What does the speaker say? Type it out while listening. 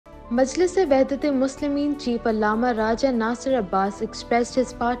Majlis-i-Wahdat-i-Muslimeen Chief Allama Raja Nasir Abbas expressed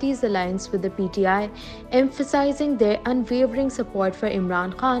his party's alliance with the PTI, emphasizing their unwavering support for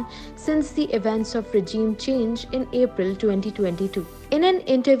Imran Khan since the events of regime change in April 2022. In an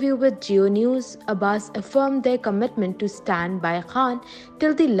interview with DawnNews, Abbas affirmed their commitment to stand by Khan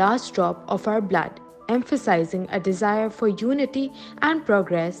till the last drop of our blood, emphasizing a desire for unity and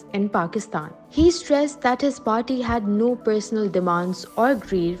progress in Pakistan. He stressed that his party had no personal demands or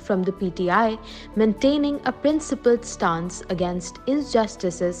greed from the PTI, maintaining a principled stance against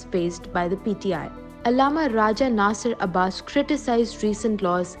injustices faced by the PTI. Allama Raja Nasir Abbas criticized recent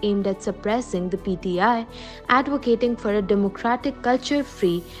laws aimed at suppressing the PTI, advocating for a democratic culture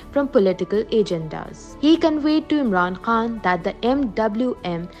free from political agendas. He conveyed to Imran Khan that the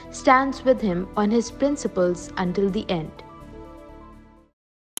MWM stands with him on his principles until the end.